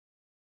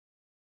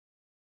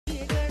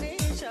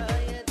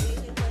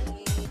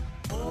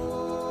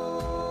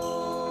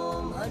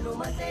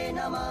Satishbhai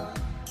Namah.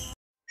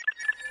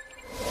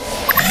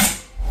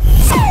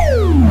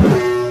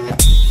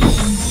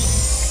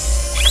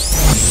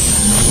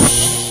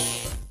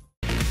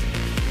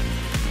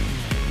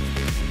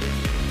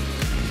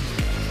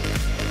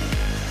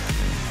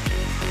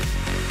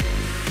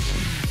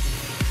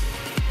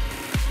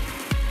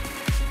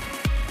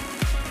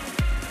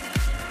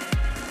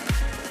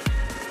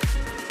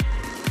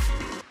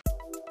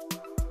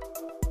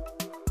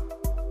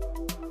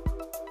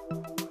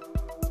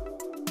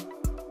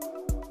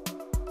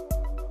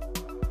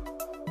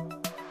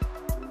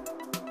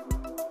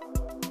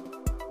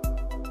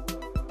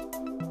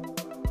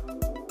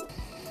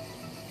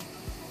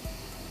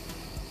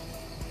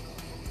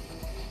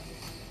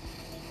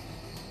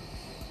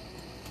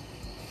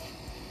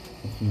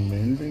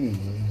 Melting.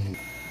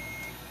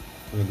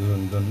 This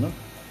one done, no?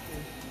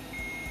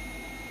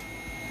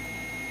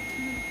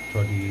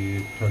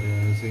 38,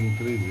 39 is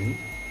increasing.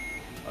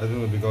 I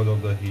think because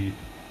of the heat.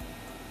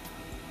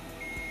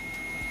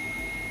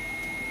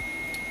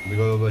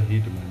 Because of the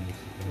heat, man.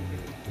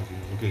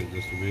 Okay,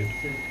 just wait.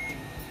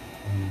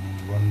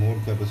 One more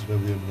capacitor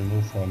we have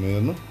removed from here,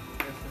 no?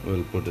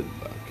 We'll put it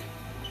back.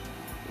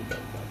 Put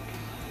that back.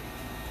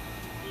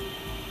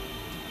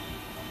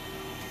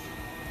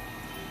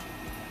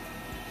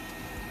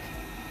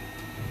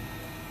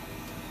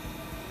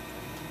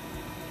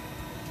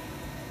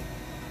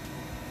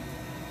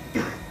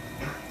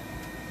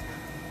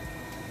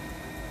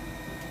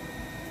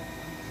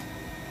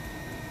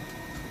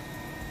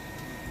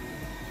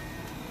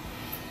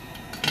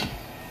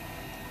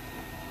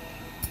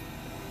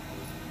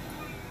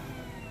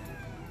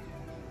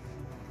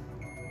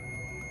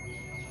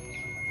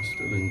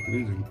 Still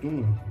increasing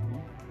too.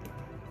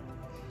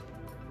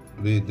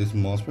 This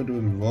MOSFET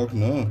will work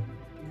now.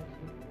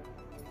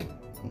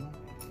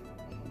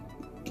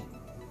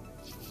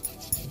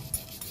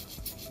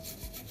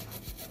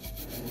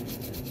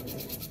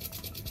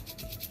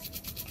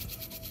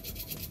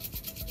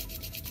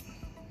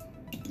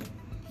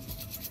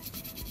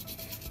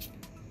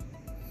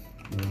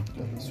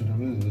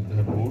 With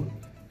that board.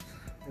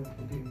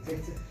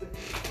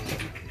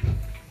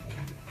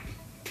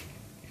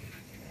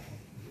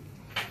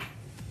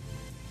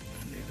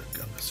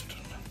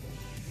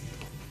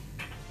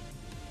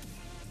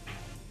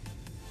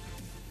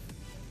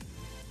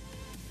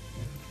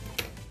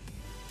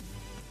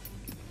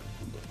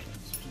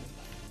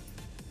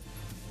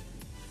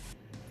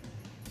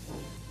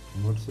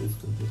 What size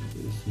capacitor?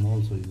 Very small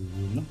size is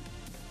good, no?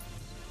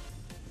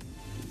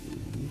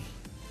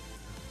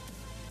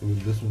 Will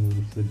this one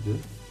will fit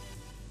there?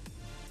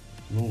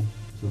 No,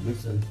 so big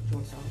size.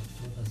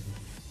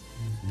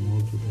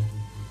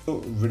 So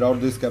without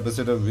this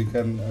capacitor, we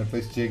can at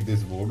least check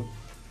this board.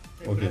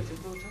 Okay.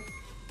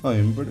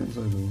 Impedance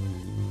I don't.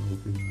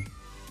 Okay.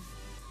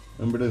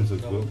 Impedance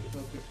is good.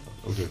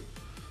 Okay.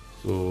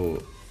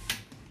 So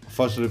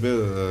first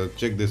repair,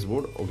 check this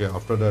board. Okay.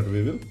 After that,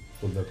 we will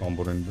put the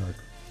component back.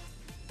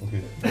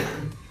 Okay.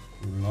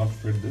 We will not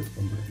fit this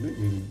completely.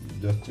 We will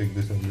just check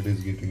this if it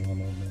is getting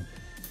on or not.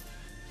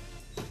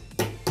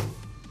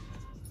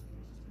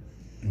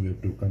 We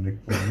have to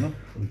connect power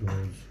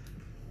because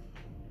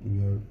we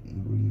are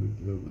doing it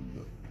here with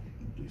the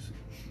DC.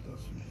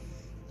 That's me.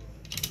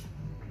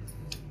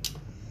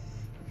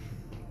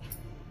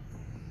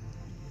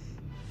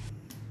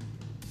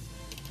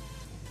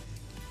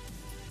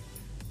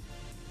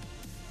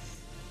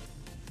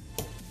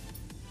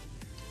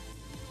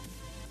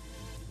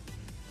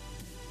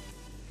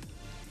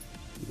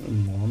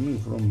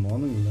 From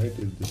morning light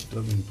is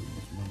disturbing too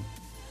much, man.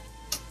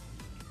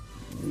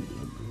 Wait.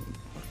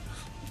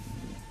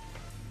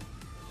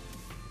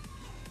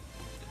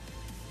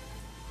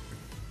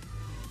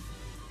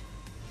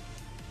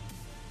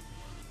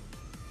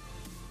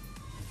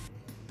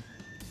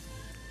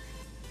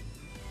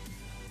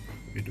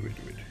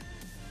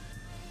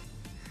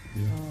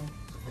 Yeah,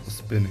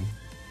 spinning.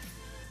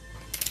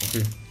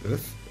 Okay,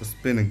 yes,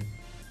 spinning.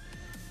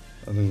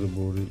 I think the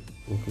board is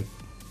okay.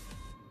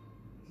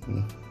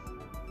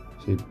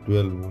 See,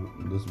 12 volt.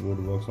 This board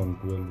works on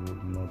 12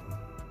 volt, not.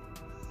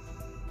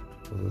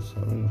 So it's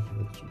having a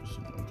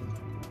fluctuation. I think.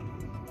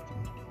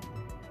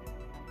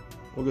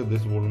 Okay,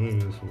 this board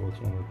maybe works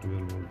on a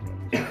 12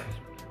 volt.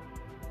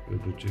 We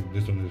have to check.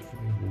 This one is 5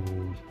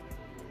 volt,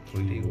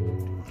 3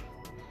 volt,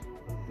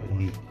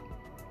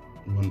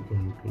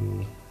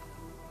 1.2,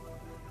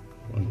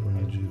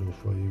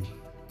 1.05.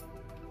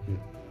 Okay.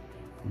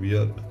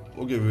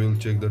 We will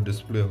check the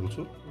display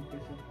also.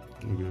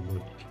 Okay,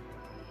 but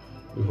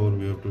before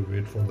we have to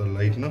wait for the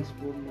light now.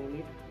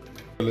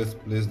 Let's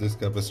place this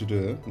capacitor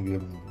here. We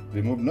have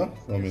removed now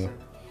from here.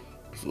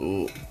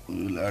 So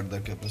we will add the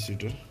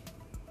capacitor.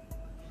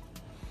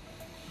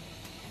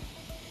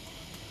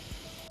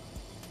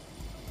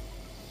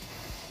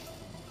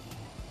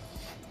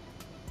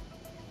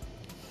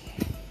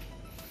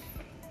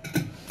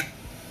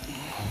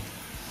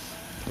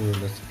 Okay,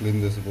 let's clean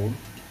this board.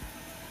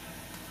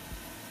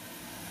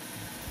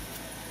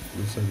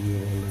 This side we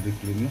have already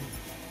cleaned.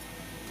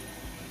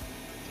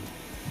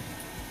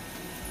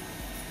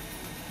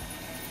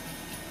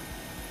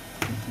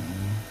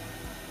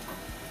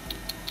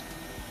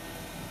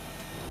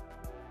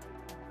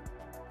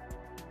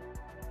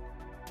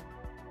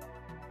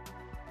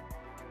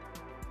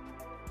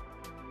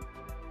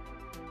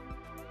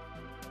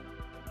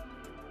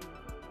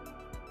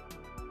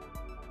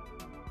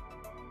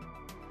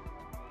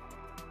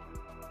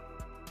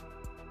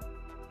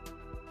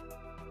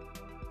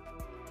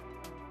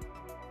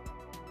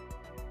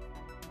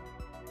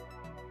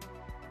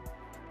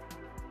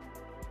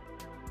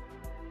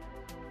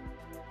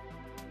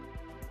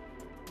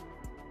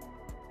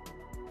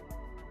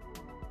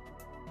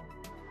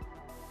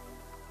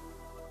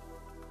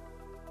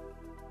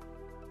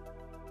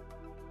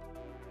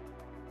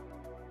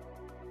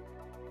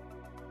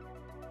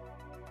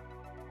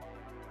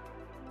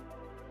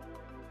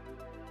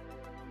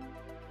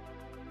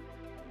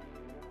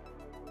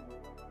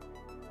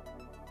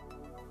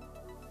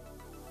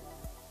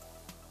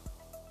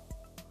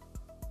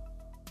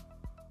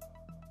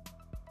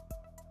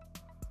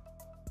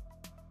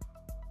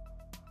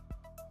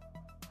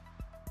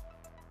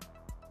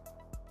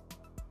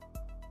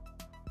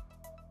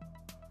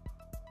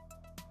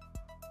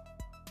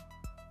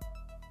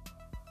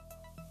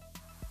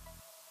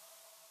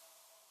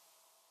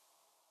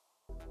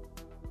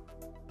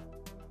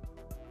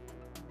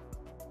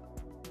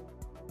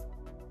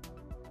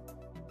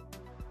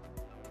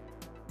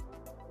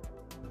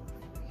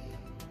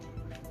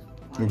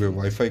 Okay,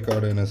 Wi-Fi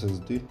card and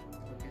SSD.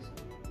 Okay, sir.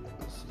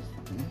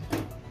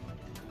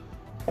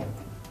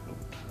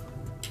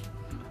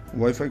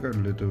 Wi-Fi card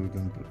later we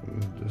can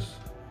just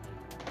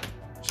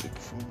check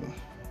for the.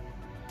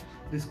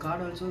 This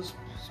card also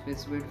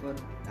specified for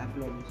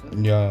upload, sir.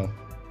 Yeah,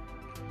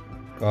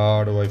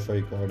 card,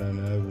 Wi-Fi card and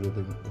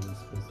everything.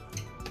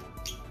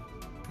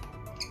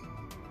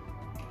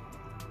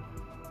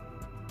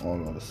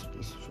 All are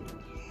specific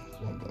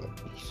for the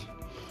apples.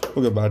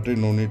 Okay, battery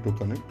no need to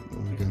connect.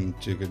 We can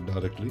check it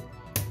directly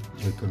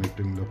by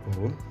connecting the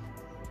power.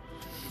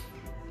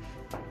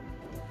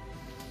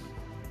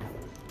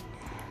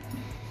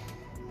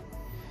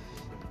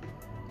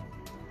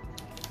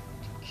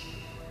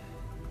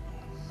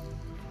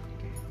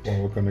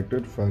 Power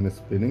connected, fan is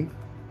spinning.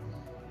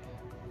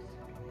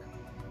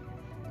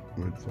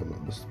 Wait for the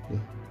display.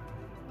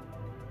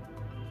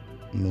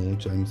 No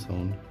chime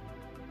sound.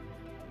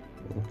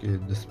 Okay,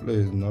 display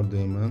is not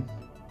there, man.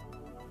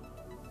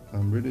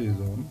 Ambient is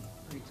on.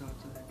 It's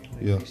also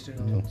Yeah,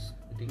 no.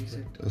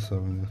 reset. It's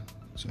having a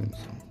chime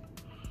sound.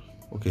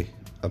 Okay,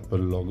 Apple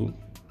logo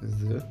is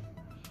there.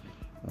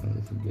 And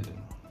this is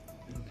getting.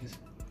 Okay, sir.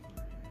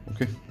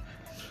 Okay,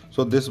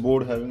 so this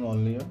board having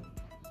only a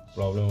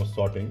problem of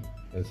sorting.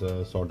 It's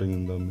a sorting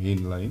in the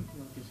main line.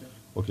 Okay, sir.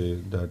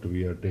 Okay, that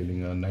we are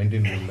tailing a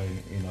 19 volt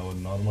line in our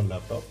normal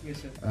laptop.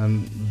 Yes, sir.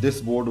 And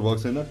this board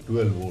works in a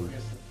 12 volt.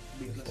 Yes, sir.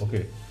 B plus.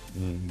 Okay,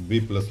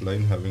 B plus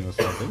line having a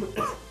sorting.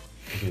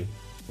 Okay,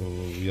 so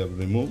we have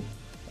removed,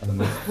 and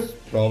the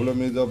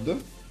problem is of that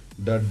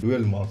dual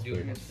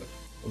MOSFET. Yes, sir.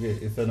 Okay,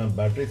 it's a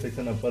battery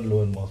section upper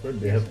lower MOSFET.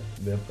 They have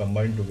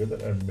combined together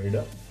and made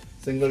a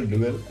single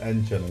dual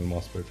N channel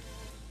MOSFET,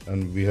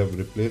 and we have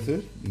replaced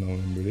it now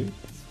in video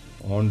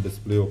on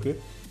display. Okay,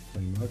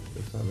 and not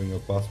it's having a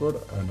password,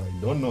 and I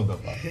don't know the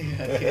password.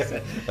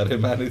 Arey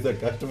man, is a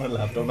customer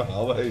laptop. Now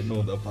how I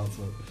know the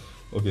password?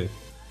 Okay,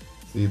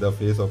 see the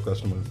face of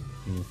customers.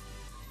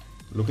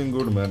 Looking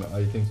good, man.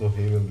 I think so.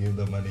 He will give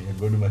the money,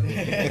 good money.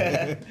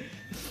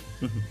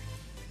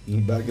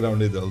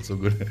 Background is also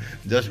good.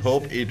 Just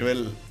hope he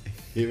will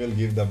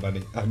give the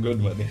money,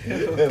 good money.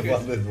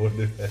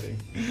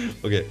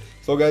 Okay,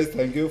 so guys,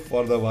 thank you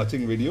for the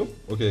watching video.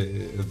 Okay,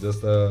 it's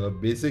just a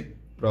basic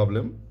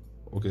problem.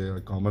 Okay,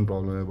 a common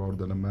problem about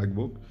the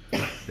MacBook.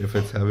 If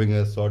it's having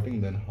a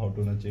sorting, then how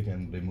to check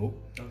and remove.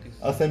 Okay.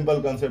 A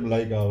simple concept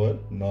like our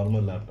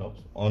normal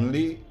laptops.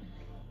 Only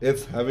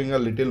it's having a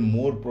little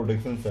more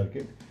protection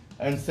circuit,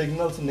 and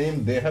signals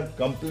name they have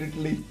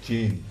completely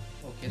changed.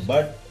 Okay, sir.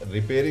 But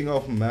repairing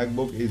of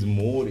MacBook is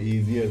more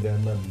easier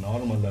than the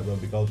normal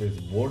laptop because its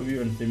board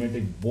view and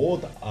schematic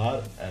both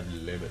are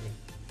available.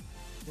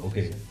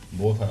 Okay,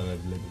 both are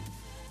available.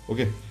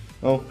 Okay,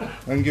 now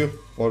thank you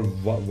for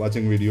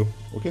watching video.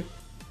 Okay.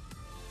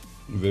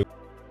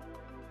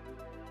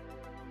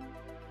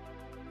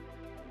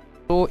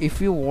 So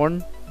if you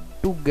want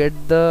to get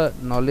the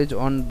knowledge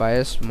on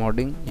BIOS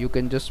modding, you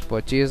can just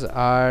purchase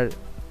our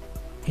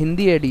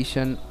Hindi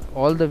edition.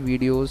 All the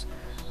videos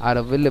are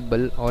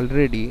available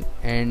already,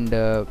 and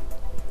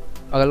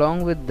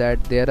along with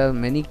that there are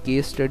many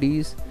case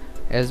studies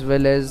as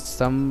well as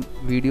some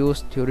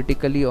videos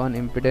theoretically on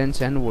impedance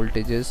and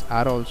voltages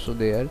are also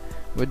there.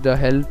 With the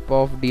help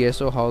of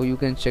DSO, how you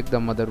can check the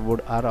motherboard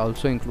are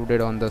also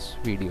included on this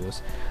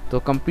videos. So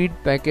complete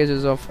package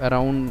is of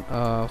around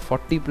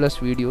 40 plus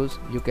videos.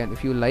 You can,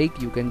 if you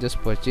like, you can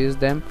just purchase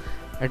them.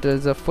 It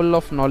is a full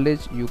of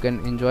knowledge. You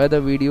can enjoy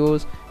the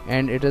videos,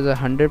 and it is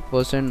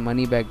 100%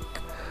 money back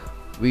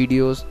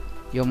videos.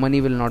 Your money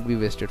will not be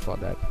wasted for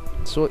that.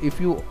 So if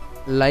you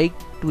like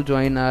to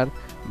join our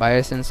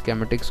BIOS and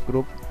schematics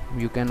group,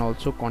 you can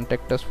also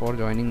contact us for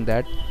joining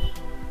that.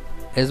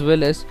 As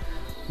well as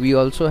we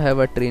also have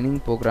a training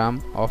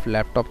program of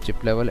laptop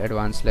chip level,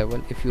 advanced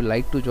level. If you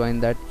like to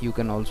join that, you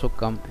can also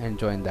come and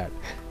join that.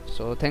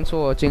 So thanks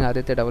for watching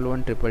Aditya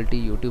 11 Triple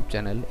T YouTube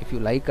channel. If you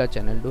like our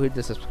channel, do hit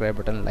the subscribe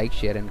button, like,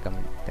 share and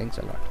comment. Thanks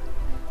a lot.